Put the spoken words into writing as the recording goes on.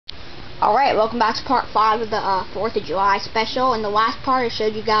Alright, welcome back to part 5 of the 4th of July special. In the last part I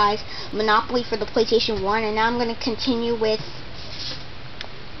showed you guys Monopoly for the PlayStation 1, and now I'm going to continue with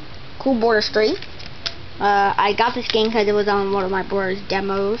Cool Border Street. I got this game because it was on one of my brother's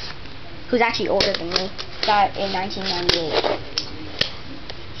demos, who's actually older than me. Got it in 1998.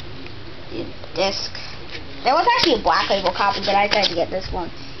 Disc. There was actually a black label copy, but I decided to get this one.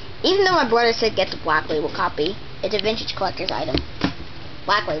 Even though my brother said get the black label copy, it's a vintage collector's item.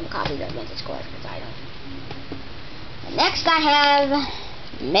 Black label copy of vintage collector's item. And next I have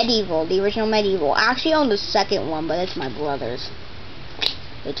Medieval, the original Medieval. I actually own the second one, but it's my brother's.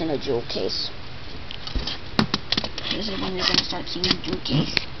 It's in a jewel case. This is when you're going to start seeing the jewel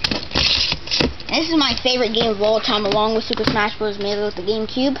case. And this is my favorite game of all time, along with Super Smash Bros. Melee with the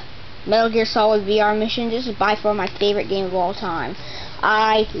GameCube. Metal Gear Solid VR Mission. This is by far my favorite game of all time.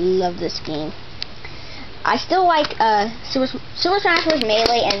 I love this game. I still like Super Smash Bros.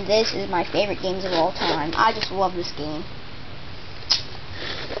 Melee, and this is my favorite games of all time. I just love this game.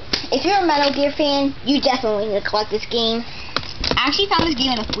 If you're a Metal Gear fan, you definitely need to collect this game. I actually found this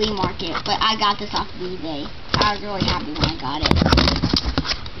game at a flea market, but I got this off of eBay. I was really happy when I got it.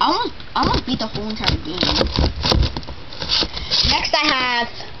 I almost beat the whole entire game. Next I have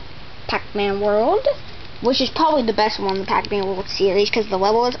Pac-Man World, which is probably the best one in the Pac-Man World series because the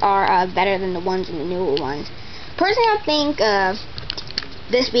levels are better than the ones in the newer ones. Personally, I think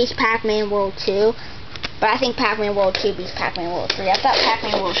this beats Pac-Man World 2, but I think Pac-Man World 2 beats Pac-Man World 3. I thought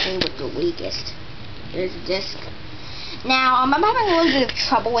Pac-Man World 3 was the weakest. There's a disc. Now, I'm having a little bit of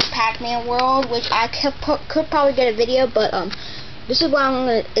trouble with Pac-Man World, which I could probably get a video, but this is what I'm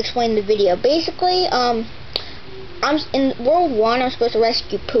going to explain in the video. Basically, I'm in World 1, I'm supposed to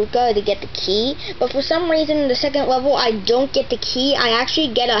rescue Puka to get the key, but for some reason in the second level I don't get the key. I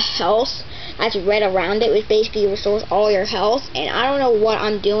actually get a health that's red around it, which basically restores all your health, and I don't know what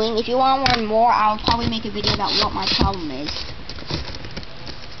I'm doing. If you want to learn more, I'll probably make a video about what my problem is.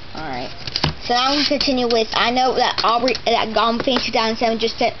 Alright, so now I'm going to continue with, I know that GomFan 2007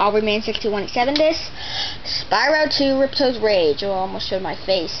 just sent AubreyMan6217 this. Spyro 2 Ripto's Rage. Oh, I almost showed my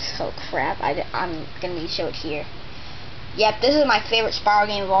face. Oh crap, I'm going to need to show it here. Yep, this is my favorite Spyro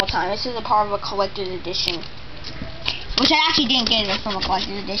game of all time. This is a part of a collector's edition, which I actually didn't get it from a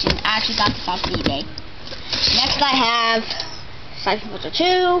collector's edition. I actually got this off of eBay. Next I have Siphon Filter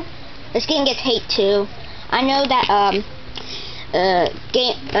 2. This game gets hate too. I know that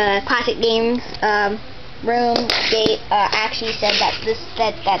Classic Games Room actually said that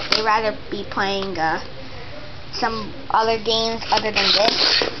they'd rather be playing some other games other than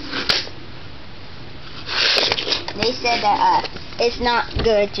this. They said that it's not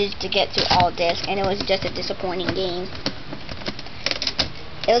good to get through all this, and it was just a disappointing game.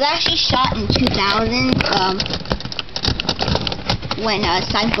 It was actually shot in 2000 when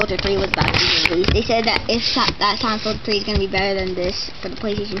Siphon Filter 3 was about to be released. They said that that Siphon Filter 3 is going to be better than this for the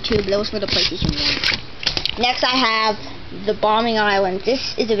PlayStation 2, but it was for the PlayStation 1. Next I have The Bombing Island.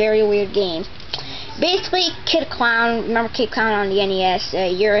 This is a very weird game. Basically, Kid Clown, remember Kid Clown on the NES?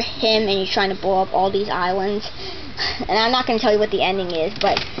 You're him and you're trying to blow up all these islands. And I'm not going to tell you what the ending is,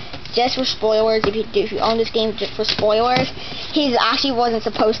 but just for spoilers, if you own this game just for spoilers, he actually wasn't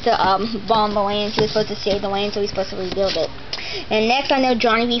supposed to bomb the land. He was supposed to save the land, so he's supposed to rebuild it. And next, I know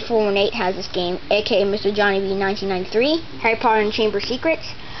Johnny V418 has this game, aka Mr. Johnny V 1993, Harry Potter and the Chamber of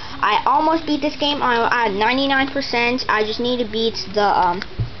Secrets. I almost beat this game. I'm at 99%. I just need to beat the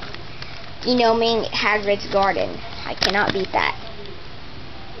main Hagrid's Garden. I cannot beat that.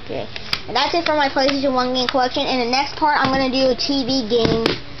 Okay. And that's it for my PlayStation 1 game collection. In the next part, I'm going to do a TV game,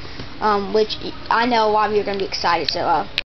 which I know a lot of you are going to be excited. So,